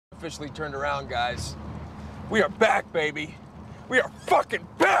officially turned around, guys. We are back, baby. We are fucking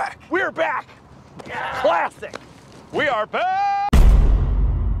back. We're back. Classic. We are back.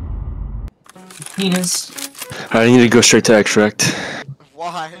 Penis. I need to go straight to extract.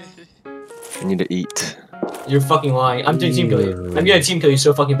 Why? I need to eat. You're fucking lying. I'm doing team kill you. I'm gonna team kill you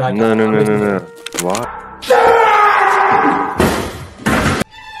so fucking bad. No. What?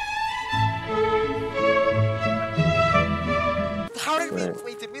 How did we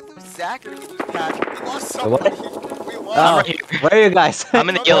wait? Did we lose Zach or did we lose Patrick? We lost somebody. We lost. I'm right here. Where are you guys? I'm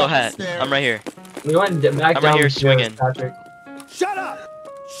in the yellow hat. I'm right here. We went back I'm down right here swinging. Patrick. Shut up.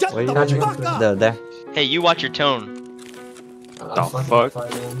 Shut Where the you fuck up. there. Hey, you watch your tone. The fuck?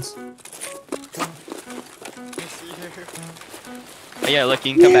 Oh yeah, look,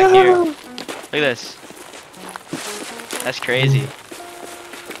 you can come back here. Look at this. That's crazy.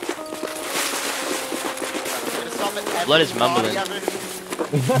 Blood is mumbling.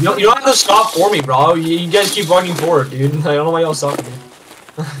 You don't have to stop for me, bro. You guys keep walking forward, dude. I don't know why y'all stopping me.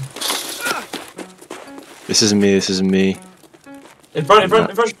 This isn't me. This isn't me. In front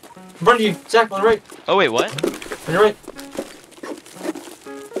of you, Zach, on the right. Oh wait, what? On your right.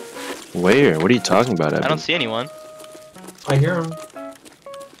 Where? What are you talking about, Evan? I don't see anyone. I hear him.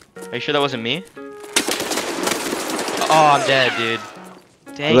 Are you sure that wasn't me? Oh, I'm dead, dude.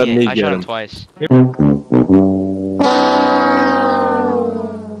 Dang Let me it, I get shot him him. twice.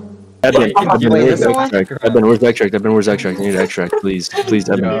 Evan, where's extract? Where's extract? I need extract, please. Please,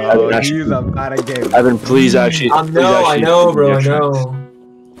 Evan. Yo, Evan, he's a bad game. Evan, please actually. I know, bro, I know.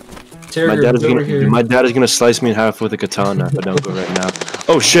 My dad is gonna slice me in half with a katana if I don't go right now.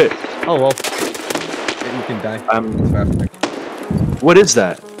 Oh shit! Oh well. You can die. What is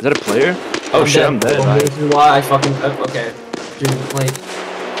that? Is that a player? Oh shit, I'm dead. Well, this is why I fucking okay. Dude, like.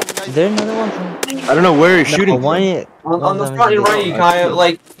 Is there another one? I don't know where you're shooting. No, one on the front and right, Kaya,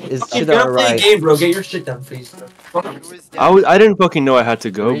 like. is If you're gonna play a game, bro, get your shit done, please. I didn't fucking know I had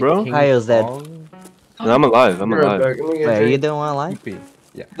to go, bro. Kaio's dead. No, I'm alive. I'm alive. Wait, are you the one alive?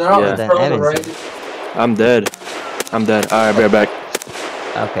 Yeah. No, then on the Evan's right. I'm dead. Alright, be right back.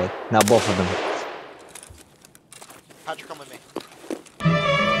 Okay, now both of them. Patrick, come with me.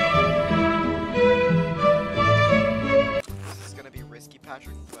 This is gonna be risky,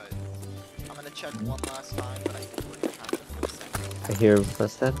 Patrick, but I'm gonna check one last time. But I think we're gonna catch him for a second. I hear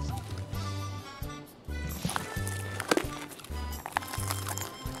footsteps.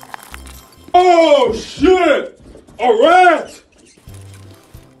 Oh shit! A rat!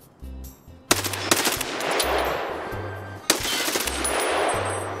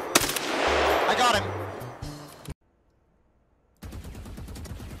 I got him.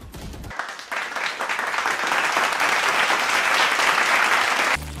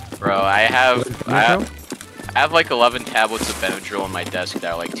 Bro, I have like 11 tablets of Benadryl on my desk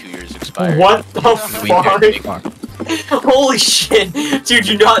that are like 2 years expired. What the fuck? Holy shit! Dude,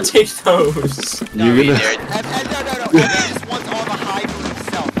 do not take those. You're gonna. No. Evan just wants all the high for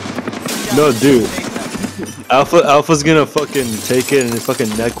himself. No, dude. Alpha's gonna fucking take it and his fucking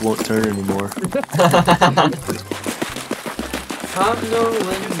neck won't turn anymore. I'm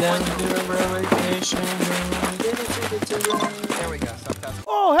going down to a railway station. There we go. Stop.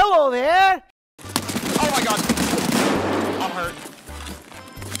 Oh, hello there! Oh my god. I'm hurt.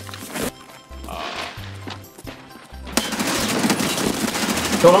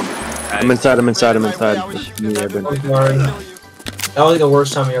 Kill him. I'm inside. Yeah, Me, we should Evan. have been I'm sorry. That was like the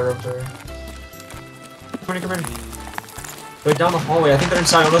worst time we ever played. Come here. Wait, down the hallway. I think they're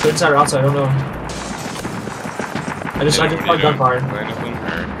inside. I don't know if they're inside or outside. I don't know. I just caught gunfire.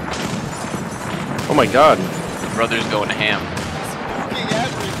 Oh my god. Brother's going to ham. Smoking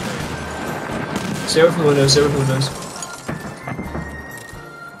everything. Stay away from the windows.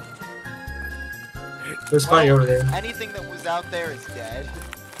 There's fighting over there. Anything that was out there is dead.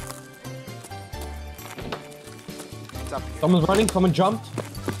 It's up here. Someone's running, someone jumped.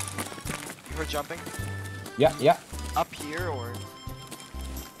 You heard jumping? Yeah. Up here or?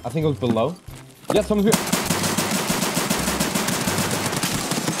 I think it was below. Yeah, someone's here.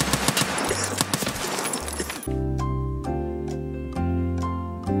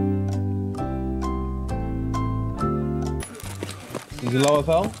 Is he low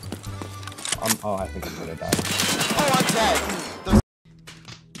FL? Oh, I think I'm gonna die. Oh, I'm dead.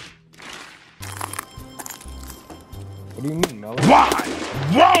 What do you mean, Mel? Why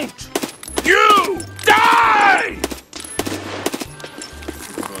won't you die?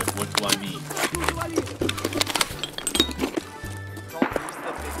 What do I mean?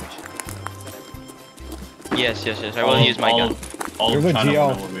 Yes. I will use my gun. There's a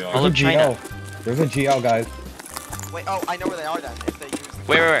GL. All of China. There's a GL, guys. Wait, oh, I know where they are then. If they use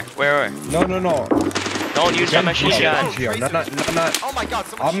Where? No. Don't use the machine gun. Geo. Not. Oh my god,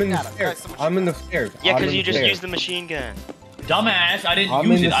 someone I'm in shooting the at us. Guys, stairs. someone I'm in shooting the at us. stairs. Yeah, I'm because in you the just stairs. used the machine gun. Dumbass, I didn't I'm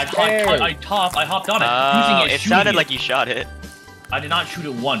use in it. the I stairs. hopped on it. Oh, Using it sounded shooting like you shot it. I did not shoot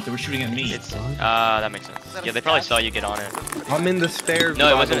it once. They were shooting at me. That makes sense. that a Yeah, they probably stab? saw you get on it. I'm in the stairs. No,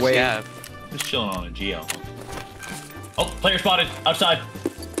 it by wasn't the a way. scab. Just chilling on a Geo. Oh, player spotted outside.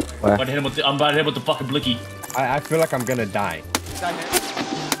 Where? I'm about to hit him with the fucking blicky. I feel like I'm gonna die. Is that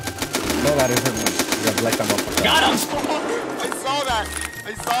him? No, that isn't me. You gotta let them up. Got him!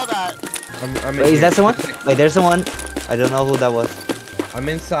 I saw that. I'm in Wait, is here. that someone? Wait, there's someone. I don't know who that was. I'm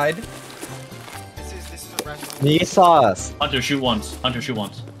inside. This is a restaurant. He saw us. Hunter, shoot once.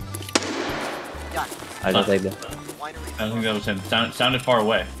 Yeah. I don't think that. Winery. I don't think that was him. Sounded far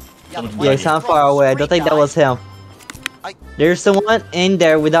away. Yeah, the Yeah, Yeah, winery he sounded across far the away. I street, don't think that guys. was him. There's someone in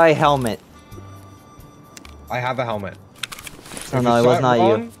there without a helmet. I have a helmet. Oh If no, it saw was not you.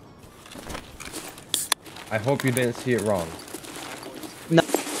 wrong, I hope you didn't see it wrong.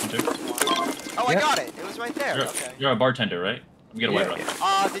 Hunter, Oh, I Yeah. got it. It was right there. Okay. you're a bartender, right? Let me get a white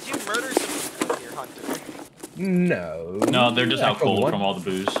rum. Did you murder some here, Hunter? No. No, they're just I out killed cold one. from all the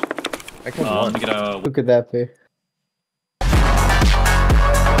booze. I killed Let one. me get a. Who could that be?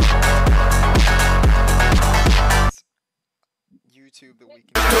 YouTube the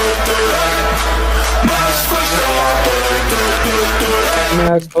weekend.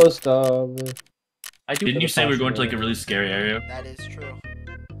 Max post of. Didn't you say we were going to like a really scary area? That is true.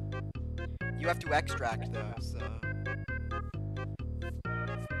 You have to extract though, so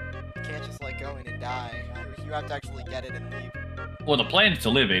you can't just like go in and die. You have to actually get it and leave. Well, the plan is to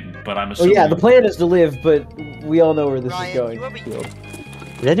live, Aiden, but I'm Oh assuming. yeah, the plan is to live, but we all know where this Ryan, is going. you have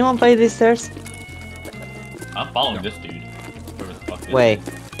a- Did anyone play these stairs? I'm following this dude. Whoever the fuck it is. Wait,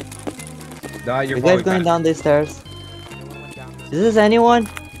 Nah, you're you guys probably going back. down these stairs? No one went down this Is this anyone?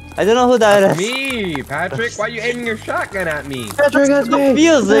 I don't know who that is. Me, Patrick. Why are you aiming your shotgun at me? Patrick, that's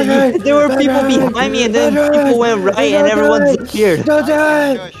Confused. Like, there were people behind me, and then people went right, and everyone disappeared. Don't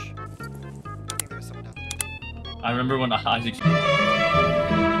die! Shush. I think there was someone downstairs. I remember when Isaac.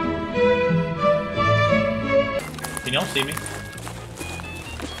 Can y'all see me?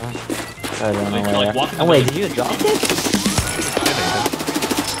 I don't know Like, where. like, walking Oh the wait, village. did you drop it?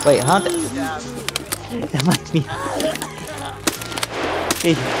 Wait, Hunter. Stab. That might be.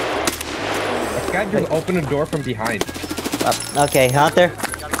 Hey, This guy just opened a door from behind. okay, Hunter.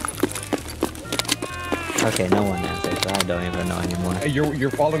 Okay, no one answers. I don't even know anymore. Hey, you're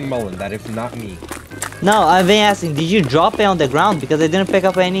following Mullen. That is not me. No, I've been asking. Did you drop it on the ground because I didn't pick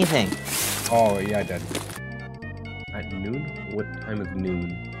up anything? Oh yeah, I did. At noon? What time is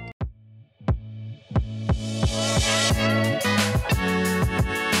noon?